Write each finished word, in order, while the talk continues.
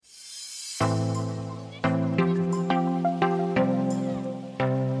Hello,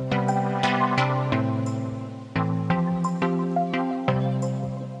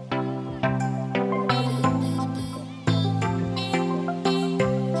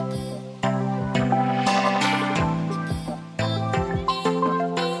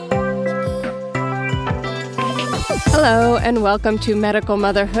 and welcome to Medical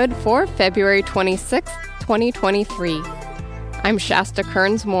Motherhood for February 26th, 2023. I'm Shasta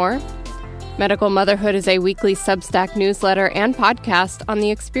Kearns-Moore. Medical Motherhood is a weekly Substack newsletter and podcast on the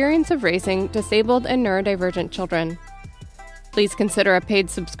experience of raising disabled and neurodivergent children. Please consider a paid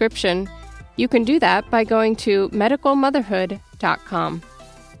subscription. You can do that by going to medicalmotherhood.com.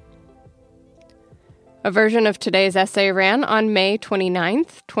 A version of today's essay ran on May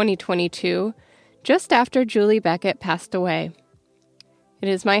 29th, 2022, just after Julie Beckett passed away. It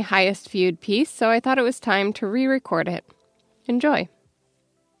is my highest viewed piece, so I thought it was time to re-record it. Enjoy.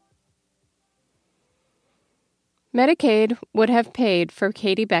 Medicaid would have paid for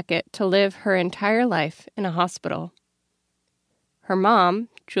Katie Beckett to live her entire life in a hospital. Her mom,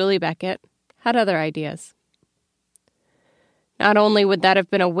 Julie Beckett, had other ideas. Not only would that have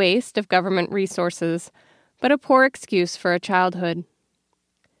been a waste of government resources, but a poor excuse for a childhood.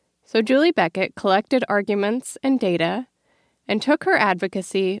 So Julie Beckett collected arguments and data and took her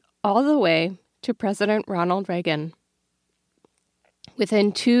advocacy all the way to President Ronald Reagan.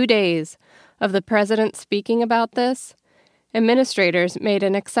 Within 2 days of the president speaking about this, administrators made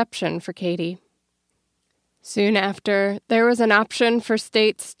an exception for Katie. Soon after, there was an option for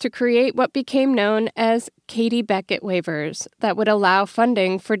states to create what became known as Katie Beckett waivers that would allow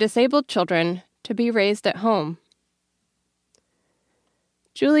funding for disabled children to be raised at home.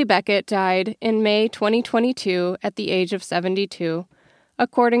 Julie Beckett died in May 2022 at the age of 72,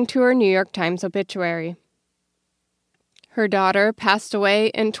 according to her New York Times obituary. Her daughter passed away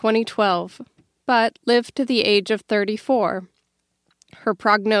in 2012, but lived to the age of 34. Her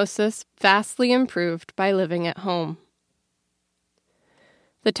prognosis vastly improved by living at home.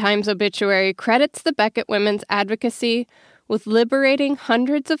 The Times obituary credits the Beckett women's advocacy with liberating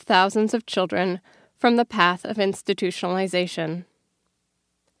hundreds of thousands of children from the path of institutionalization.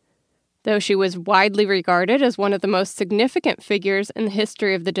 Though she was widely regarded as one of the most significant figures in the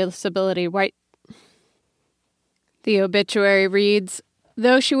history of the disability rights. The obituary reads,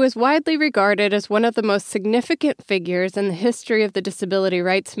 though she was widely regarded as one of the most significant figures in the history of the disability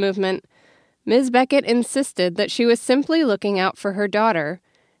rights movement, Ms. Beckett insisted that she was simply looking out for her daughter,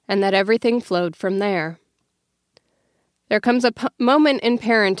 and that everything flowed from there. There comes a moment in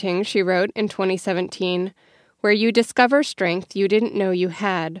parenting, she wrote in 2017, where you discover strength you didn't know you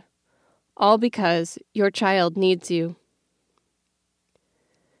had. All because your child needs you.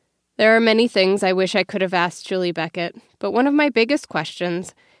 There are many things I wish I could have asked Julie Beckett, but one of my biggest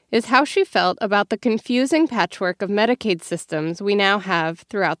questions is how she felt about the confusing patchwork of Medicaid systems we now have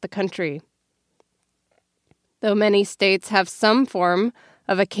throughout the country. Though many states have some form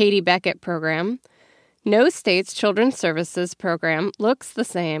of a Katie Beckett program, no state's children's services program looks the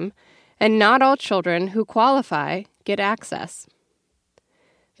same, and not all children who qualify get access.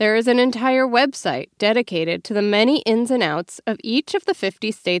 There is an entire website dedicated to the many ins and outs of each of the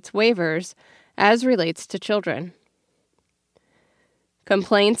 50 states' waivers as relates to children.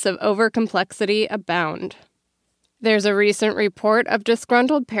 Complaints of overcomplexity abound. There's a recent report of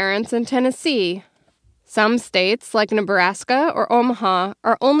disgruntled parents in Tennessee. Some states, like Nebraska or Omaha,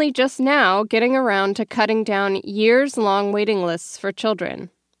 are only just now getting around to cutting down years-long waiting lists for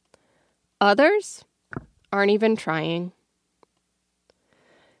children. Others aren't even trying.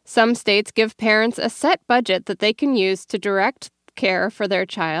 Some states give parents a set budget that they can use to direct care for their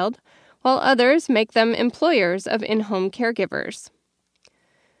child, while others make them employers of in-home caregivers.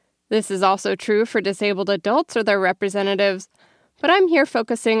 This is also true for disabled adults or their representatives, but I'm here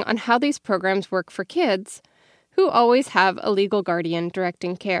focusing on how these programs work for kids, who always have a legal guardian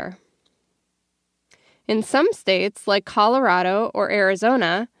directing care. In some states, like Colorado or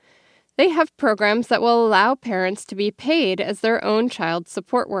Arizona, they have programs that will allow parents to be paid as their own child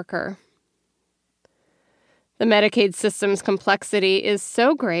support worker. The Medicaid system's complexity is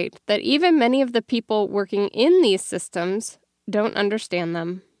so great that even many of the people working in these systems don't understand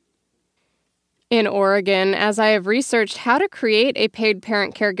them. In Oregon, as I have researched how to create a paid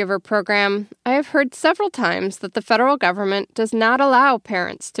parent caregiver program, I have heard several times that the federal government does not allow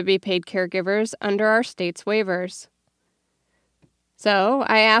parents to be paid caregivers under our state's waivers. So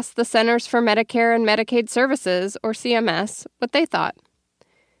I asked the Centers for Medicare and Medicaid Services, or CMS, what they thought.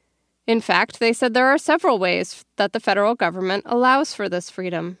 In fact, they said there are several ways that the federal government allows for this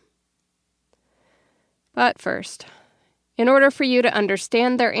freedom. But first, In order for you to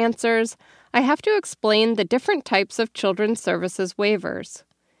understand their answers, I have to explain the different types of Children's Services waivers.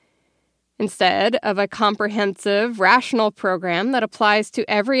 Instead of a comprehensive, rational program that applies to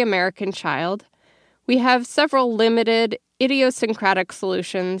every American child, we have several limited, idiosyncratic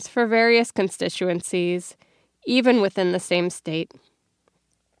solutions for various constituencies, even within the same state.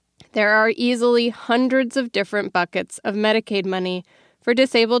 There are easily hundreds of different buckets of Medicaid money for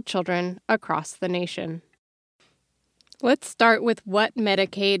disabled children across the nation. Let's start with what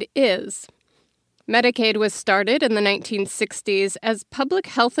Medicaid is. Medicaid was started in the 1960s as public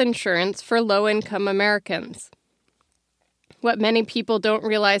health insurance for low-income Americans. What many people don't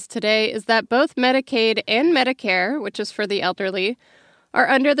realize today is that both Medicaid and Medicare, which is for the elderly, are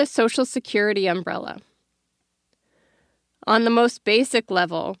under the Social Security umbrella. On the most basic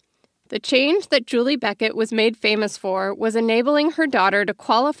level, the change that Julie Beckett was made famous for was enabling her daughter to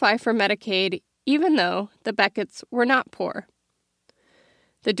qualify for Medicaid even though the Becketts were not poor.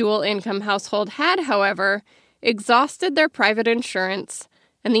 The dual-income household had, however, exhausted their private insurance,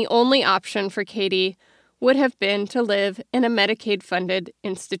 and the only option for Katie would have been to live in a Medicaid-funded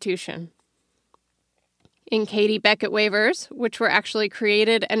institution. In Katie Beckett waivers, which were actually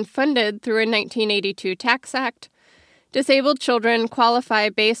created and funded through a 1982 tax act, disabled children qualify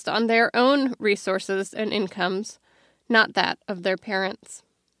based on their own resources and incomes, not that of their parents.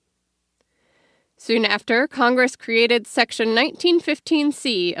 Soon after, Congress created Section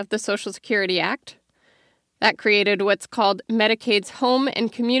 1915C of the Social Security Act. That created what's called Medicaid's Home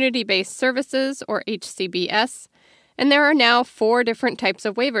and Community-Based Services, or HCBS, and there are now 4 different types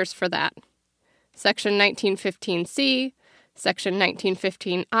of waivers for that. Section 1915C, Section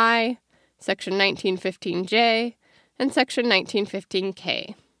 1915I, Section 1915J, and Section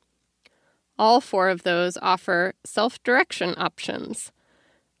 1915K. All 4 of those offer self-direction options,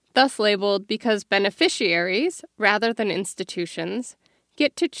 thus labeled because beneficiaries, rather than institutions,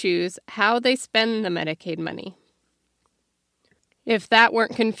 get to choose how they spend the Medicaid money. If that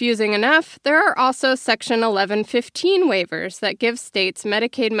weren't confusing enough, there are also Section 1115 waivers that give states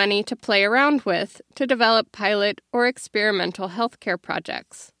Medicaid money to play around with to develop pilot or experimental healthcare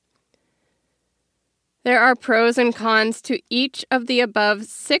projects. There are pros and cons to each of the above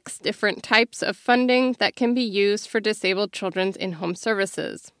 6 different types of funding that can be used for disabled children's in-home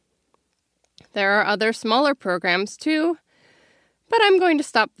services. There are other smaller programs too, but I'm going to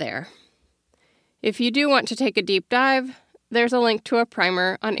stop there. If you do want to take a deep dive, there's a link to a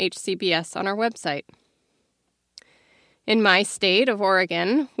primer on HCBS on our website. In my state of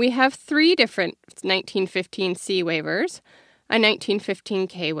Oregon, we have 3 different 1915C waivers, a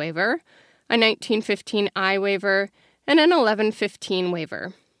 1915K waiver, a 1915I waiver, and an 1115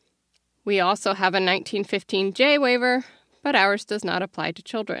 waiver. We also have a 1915J waiver, but ours does not apply to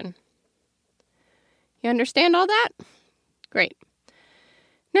children. You understand all that? Great.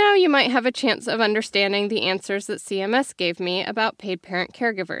 Now you might have a chance of understanding the answers that CMS gave me about paid parent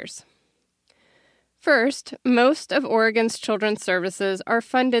caregivers. First, most of Oregon's children's services are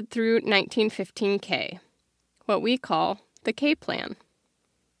funded through 1915K, what we call the K plan.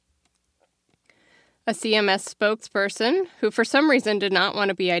 A CMS spokesperson, who for some reason did not want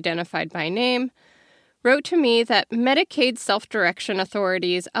to be identified by name, wrote to me that Medicaid self-direction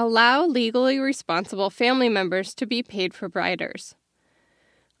authorities allow legally responsible family members to be paid providers.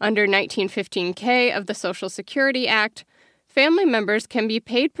 Under 1915K of the Social Security Act, family members can be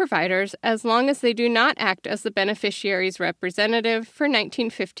paid providers as long as they do not act as the beneficiary's representative for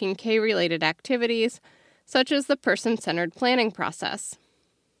 1915K-related activities, such as the person-centered planning process.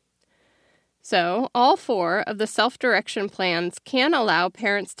 So, all 4 of the self-direction plans can allow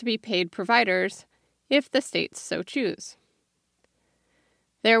parents to be paid providers if the states so choose.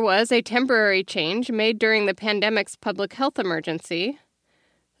 There was a temporary change made during the pandemic's public health emergency.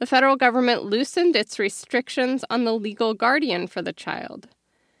 The federal government loosened its restrictions on the legal guardian for the child.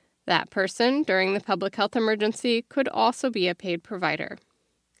 That person, during the public health emergency, could also be a paid provider.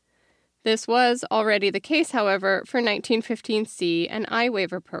 This was already the case, however, for 1915C and I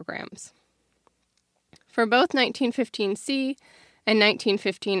waiver programs. For both 1915C and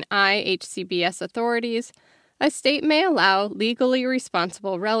 1915I HCBS authorities, a state may allow legally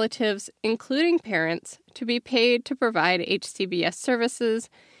responsible relatives, including parents, to be paid to provide HCBS services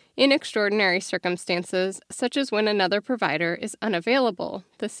in extraordinary circumstances, such as when another provider is unavailable,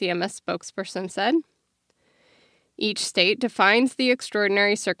 the CMS spokesperson said. Each state defines the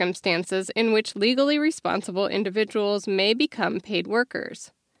extraordinary circumstances in which legally responsible individuals may become paid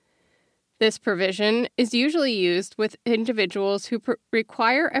workers. This provision is usually used with individuals who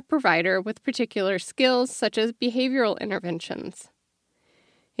require a provider with particular skills, such as behavioral interventions.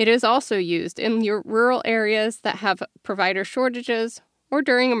 It is also used in rural areas that have provider shortages or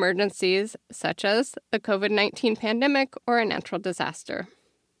during emergencies such as the COVID-19 pandemic or a natural disaster.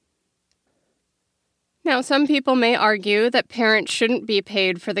 Now, some people may argue that parents shouldn't be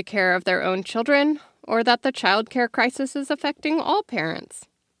paid for the care of their own children, or that the child care crisis is affecting all parents.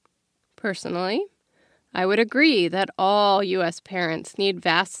 Personally, I would agree that all U.S. parents need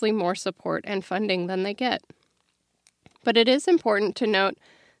vastly more support and funding than they get. But it is important to note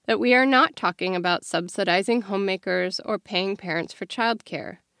that we are not talking about subsidizing homemakers or paying parents for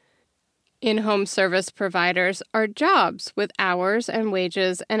childcare. In-home service providers are jobs with hours and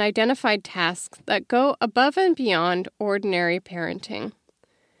wages and identified tasks that go above and beyond ordinary parenting.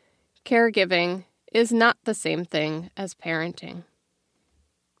 Caregiving is not the same thing as parenting.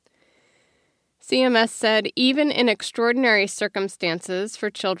 CMS said even in extraordinary circumstances for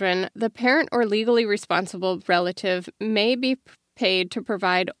children, the parent or legally responsible relative may be paid to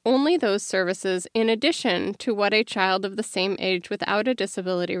provide only those services in addition to what a child of the same age without a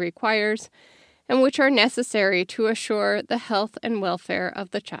disability requires, and which are necessary to assure the health and welfare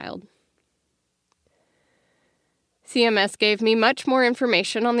of the child. CMS gave me much more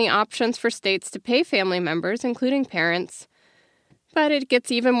information on the options for states to pay family members, including parents, but it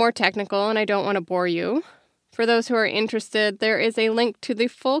gets even more technical and I don't want to bore you. For those who are interested, there is a link to the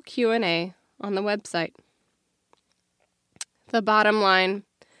full Q&A on the website. The bottom line,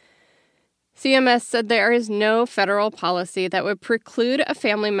 CMS said there is no federal policy that would preclude a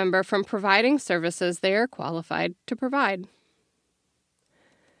family member from providing services they are qualified to provide.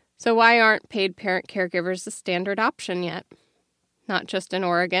 So why aren't paid parent caregivers a standard option yet? Not just in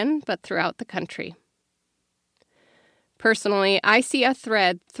Oregon, but throughout the country. Personally, I see a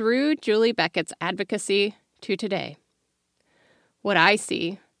thread through Julie Beckett's advocacy to today. What I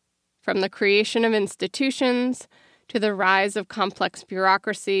see, from the creation of institutions to the rise of complex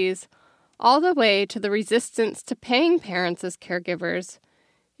bureaucracies, all the way to the resistance to paying parents as caregivers,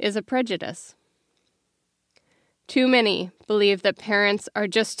 is a prejudice. Too many believe that parents are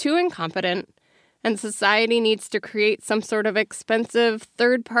just too incompetent, and society needs to create some sort of expensive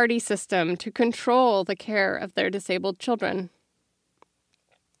third-party system to control the care of their disabled children.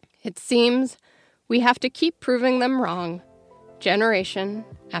 It seems we have to keep proving them wrong, generation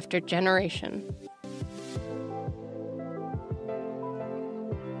after generation.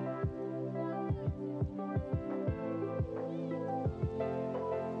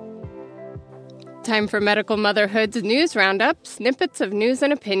 Time for Medical Motherhood's News Roundup, snippets of news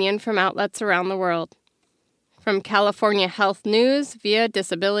and opinion from outlets around the world. From California Health News via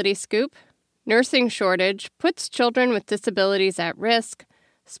Disability Scoop, nursing shortage puts children with disabilities at risk,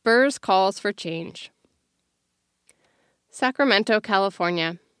 spurs calls for change. Sacramento,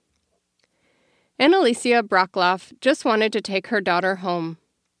 California. Annalicia Brockloff just wanted to take her daughter home.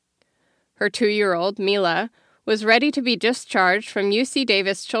 Her 2-year-old, Mila, was ready to be discharged from UC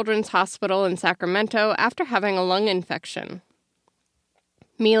Davis Children's Hospital in Sacramento after having a lung infection.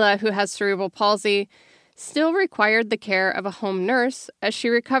 Mila, who has cerebral palsy, still required the care of a home nurse as she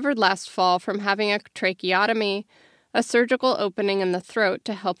recovered last fall from having a tracheotomy, a surgical opening in the throat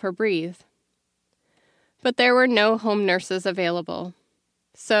to help her breathe. But there were no home nurses available.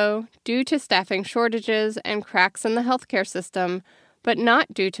 So, due to staffing shortages and cracks in the healthcare system, but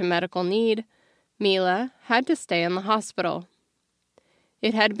not due to medical need, Mila had to stay in the hospital.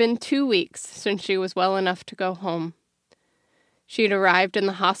 It had been 2 weeks since she was well enough to go home. She'd arrived in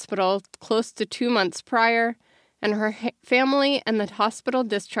the hospital close to 2 months prior, and her family and the hospital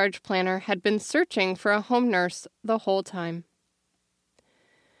discharge planner had been searching for a home nurse the whole time.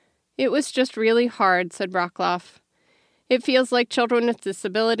 "It was just really hard," said Brockloff. "It feels like children with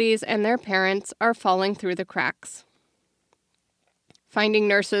disabilities and their parents are falling through the cracks." Finding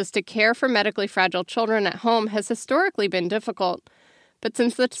nurses to care for medically fragile children at home has historically been difficult, but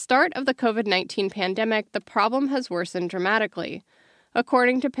since the start of the COVID-19 pandemic, the problem has worsened dramatically,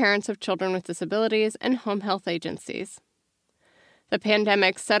 according to parents of children with disabilities and home health agencies. The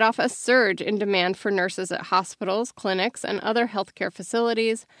pandemic set off a surge in demand for nurses at hospitals, clinics, and other healthcare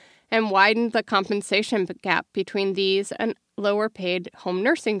facilities, and widened the compensation gap between these and lower-paid home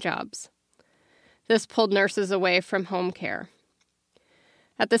nursing jobs. This pulled nurses away from home care.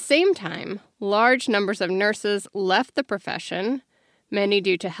 At the same time, large numbers of nurses left the profession, many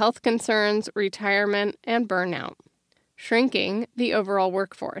due to health concerns, retirement, and burnout, shrinking the overall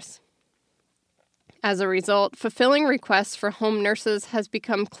workforce. As a result, fulfilling requests for home nurses has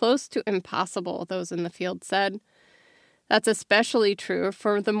become close to impossible, those in the field said. That's especially true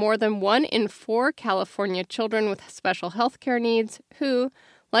for the more than 1 in 4 California children with special health care needs who,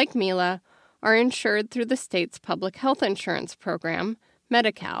 like Mila, are insured through the state's public health insurance program,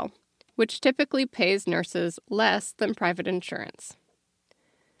 Medi-Cal, which typically pays nurses less than private insurance.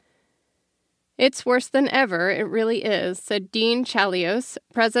 "It's worse than ever, it really is," said Dean Chalios,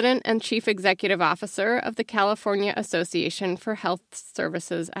 President and Chief Executive Officer of the California Association for Health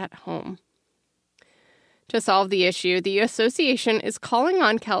Services at Home. To solve the issue, the association is calling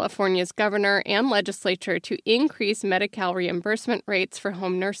on California's governor and legislature to increase Medi-Cal reimbursement rates for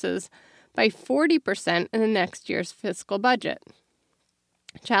home nurses by 40% in the next year's fiscal budget.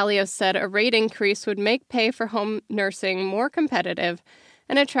 Chalios said a rate increase would make pay for home nursing more competitive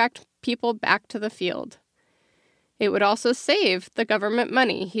and attract people back to the field. It would also save the government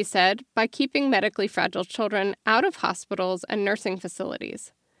money, he said, by keeping medically fragile children out of hospitals and nursing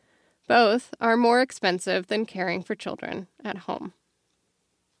facilities. Both are more expensive than caring for children at home.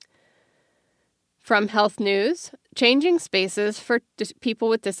 From Health News, changing spaces for people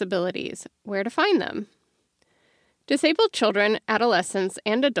with disabilities, where to find them. Disabled children, adolescents,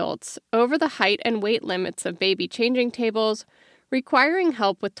 and adults over the height and weight limits of baby changing tables requiring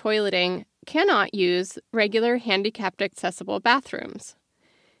help with toileting cannot use regular handicapped accessible bathrooms.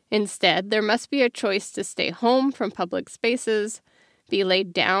 Instead, there must be a choice to stay home from public spaces, be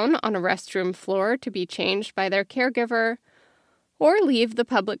laid down on a restroom floor to be changed by their caregiver, or leave the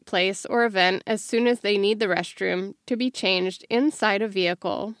public place or event as soon as they need the restroom to be changed inside a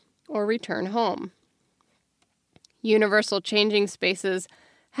vehicle or return home. Universal changing spaces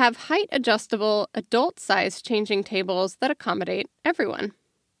have height-adjustable, adult-sized changing tables that accommodate everyone.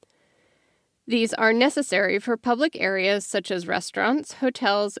 These are necessary for public areas such as restaurants,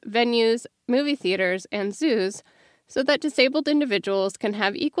 hotels, venues, movie theaters, and zoos, so that disabled individuals can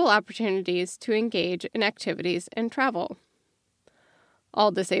have equal opportunities to engage in activities and travel.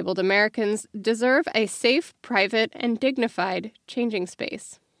 All disabled Americans deserve a safe, private, and dignified changing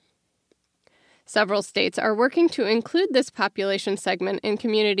space. Several states are working to include this population segment in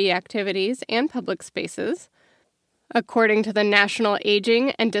community activities and public spaces. According to the National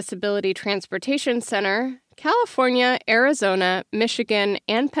Aging and Disability Transportation Center, California, Arizona, Michigan,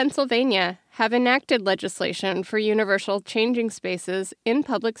 and Pennsylvania have enacted legislation for universal changing spaces in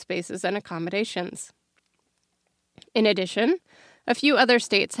public spaces and accommodations. In addition, a few other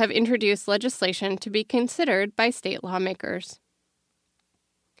states have introduced legislation to be considered by state lawmakers.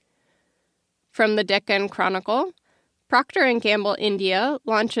 From the Deccan Chronicle, Procter & Gamble India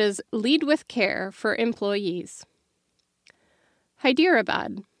launches Lead with Care for employees.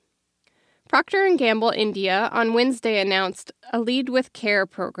 Hyderabad. Procter & Gamble India on Wednesday announced a Lead with Care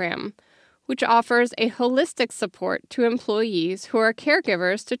program, which offers a holistic support to employees who are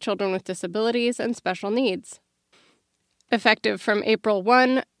caregivers to children with disabilities and special needs. Effective from April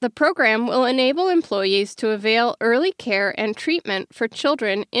 1, the program will enable employees to avail early care and treatment for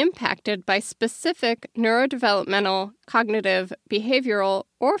children impacted by specific neurodevelopmental, cognitive, behavioral,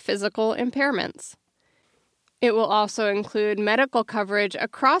 or physical impairments. It will also include medical coverage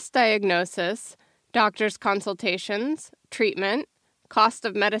across diagnosis, doctor's consultations, treatment, cost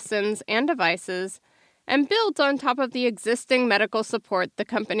of medicines and devices, and builds on top of the existing medical support the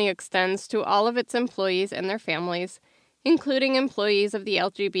company extends to all of its employees and their families, including employees of the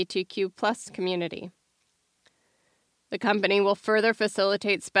LGBTQ+ community. The company will further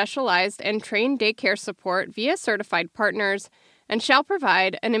facilitate specialized and trained daycare support via certified partners and shall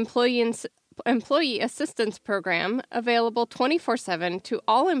provide an employee assistance program available 24/7 to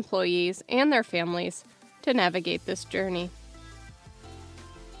all employees and their families to navigate this journey.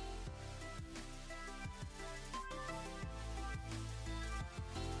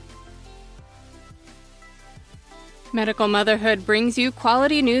 Medical Motherhood brings you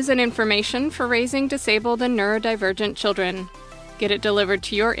quality news and information for raising disabled and neurodivergent children. Get it delivered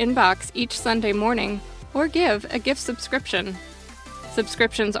to your inbox each Sunday morning, or give a gift subscription.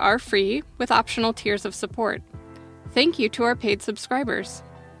 Subscriptions are free, with optional tiers of support. Thank you to our paid subscribers.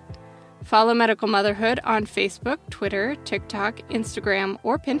 Follow Medical Motherhood on Facebook, Twitter, TikTok, Instagram,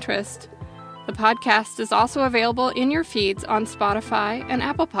 or Pinterest. The podcast is also available in your feeds on Spotify and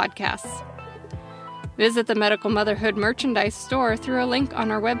Apple Podcasts. Visit the Medical Motherhood merchandise store through a link on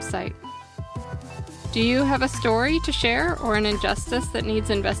our website. Do you have a story to share or an injustice that needs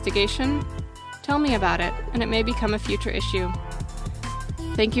investigation? Tell me about it, and it may become a future issue.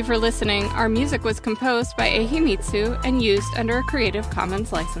 Thank you for listening. Our music was composed by Ehimitsu and used under a Creative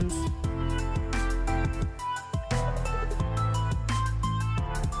Commons license.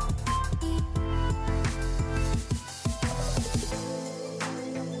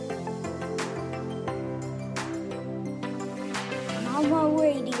 Mama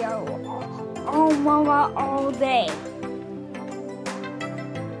Radio. Oh, Mama all day.